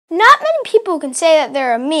Not many people can say that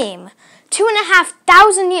they're a meme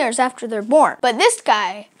 2,500 years after they're born, but this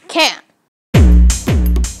guy can.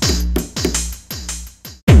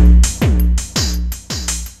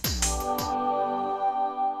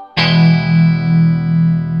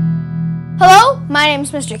 Hello, my name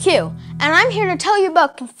is Mr. Q, and I'm here to tell you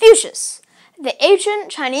about Confucius, the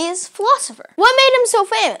ancient Chinese philosopher. What made him so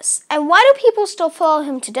famous, and why do people still follow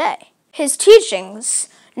him today? His teachings,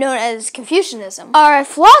 known as Confucianism, are a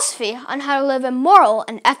philosophy on how to live a moral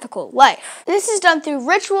and ethical life. This is done through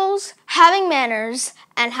rituals, having manners,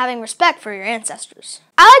 and having respect for your ancestors.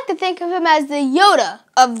 I like to think of him as the Yoda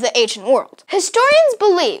of the ancient world. Historians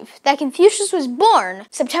believe that Confucius was born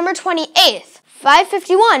September 28th,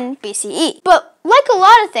 551 BCE. But like a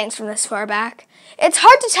lot of things from this far back, it's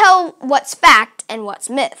hard to tell what's fact and what's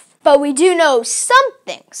myth. But we do know some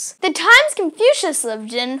things. The times Confucius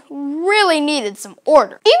lived in really needed some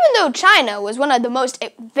order. Even though China was one of the most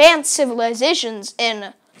advanced civilizations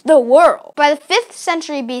in the world, by the 5th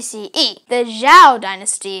century BCE, the Zhou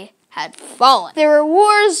dynasty had fallen. There were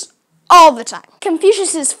wars all the time.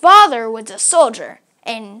 Confucius's father was a soldier,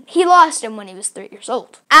 and he lost him when he was 3 years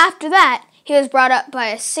old. After that, he was brought up by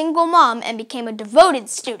a single mom and became a devoted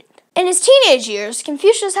student. In his teenage years,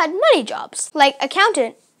 Confucius had many jobs, like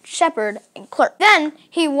accountant, shepherd, and clerk. Then,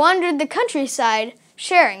 he wandered the countryside,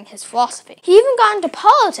 sharing his philosophy. He even got into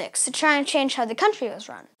politics to try and change how the country was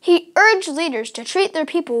run. He urged leaders to treat their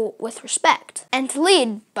people with respect, and to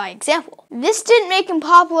lead by example. This didn't make him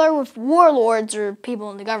popular with warlords or people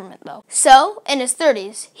in the government, though. So, in his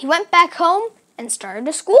 30s, he went back home and started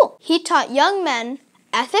a school. He taught young men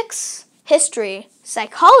ethics, history,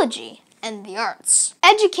 psychology, and the arts.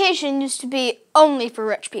 Education used to be only for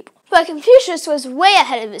rich people. But Confucius was way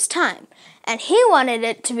ahead of his time, and he wanted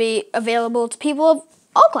it to be available to people of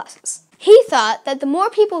all classes. He thought that the more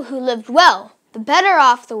people who lived well, the better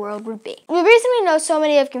off the world would be. The reason we know so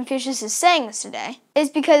many of Confucius' sayings today is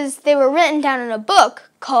because they were written down in a book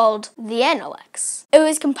called the Analects. It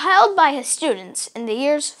was compiled by his students in the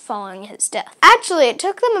years following his death. Actually, it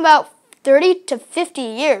took them about 30 to 50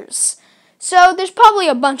 years. So there's probably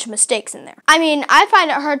a bunch of mistakes in there. I mean, I find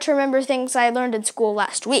it hard to remember things I learned in school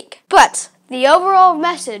last week. But the overall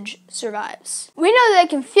message survives. We know that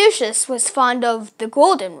Confucius was fond of the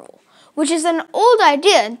golden rule, which is an old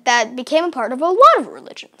idea that became a part of a lot of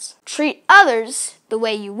religions. Treat others the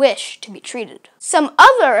way you wish to be treated. Some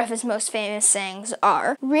other of his most famous sayings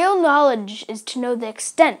are, real knowledge is to know the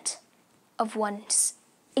extent of one's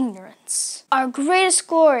ignorance. Our greatest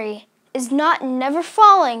glory is not in never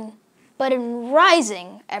falling, but in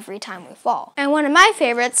rising every time we fall. And one of my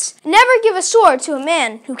favorites, never give a sword to a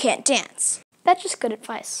man who can't dance. That's just good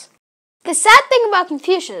advice. The sad thing about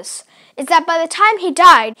Confucius is that by the time he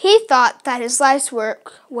died, he thought that his life's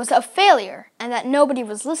work was a failure and that nobody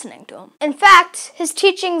was listening to him. In fact, his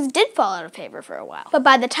teachings did fall out of favor for a while. But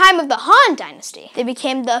by the time of the Han Dynasty, they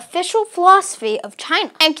became the official philosophy of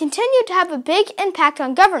China and continued to have a big impact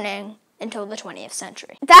on governing until the 20th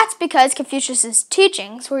century. That's because Confucius's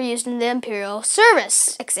teachings were used in the imperial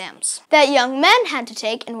service exams that young men had to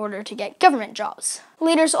take in order to get government jobs.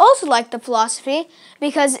 Leaders also liked the philosophy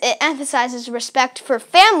because it emphasizes respect for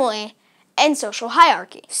family and social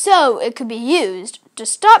hierarchy, so it could be used to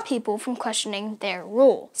stop people from questioning their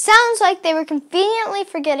rule. Sounds like they were conveniently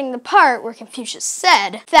forgetting the part where Confucius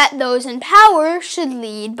said that those in power should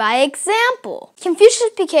lead by example.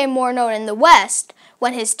 Confucius became more known in the West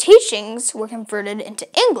when his teachings were converted into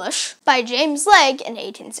English by James Legge in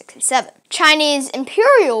 1867. Chinese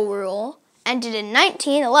imperial rule ended in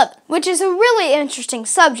 1911, which is a really interesting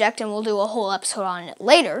subject, and we'll do a whole episode on it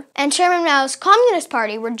later. And Chairman Mao's Communist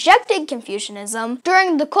Party rejected Confucianism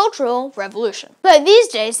during the Cultural Revolution. But these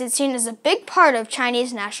days, it's seen as a big part of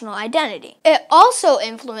Chinese national identity. It also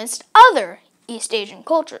influenced other East Asian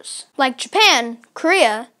cultures, like Japan,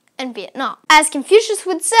 Korea, and Vietnam. As Confucius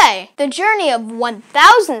would say, the journey of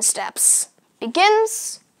 1,000 steps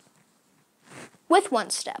begins with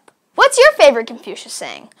one step. What's your favorite Confucius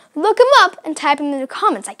saying? Look him up and type him in the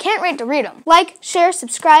comments. I can't wait to read them. Like, share,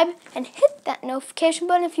 subscribe, and hit that notification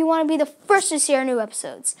button if you want to be the first to see our new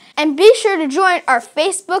episodes. And be sure to join our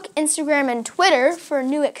Facebook, Instagram, and Twitter for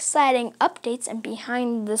new exciting updates and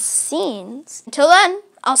behind the scenes. Until then,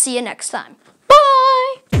 I'll see you next time.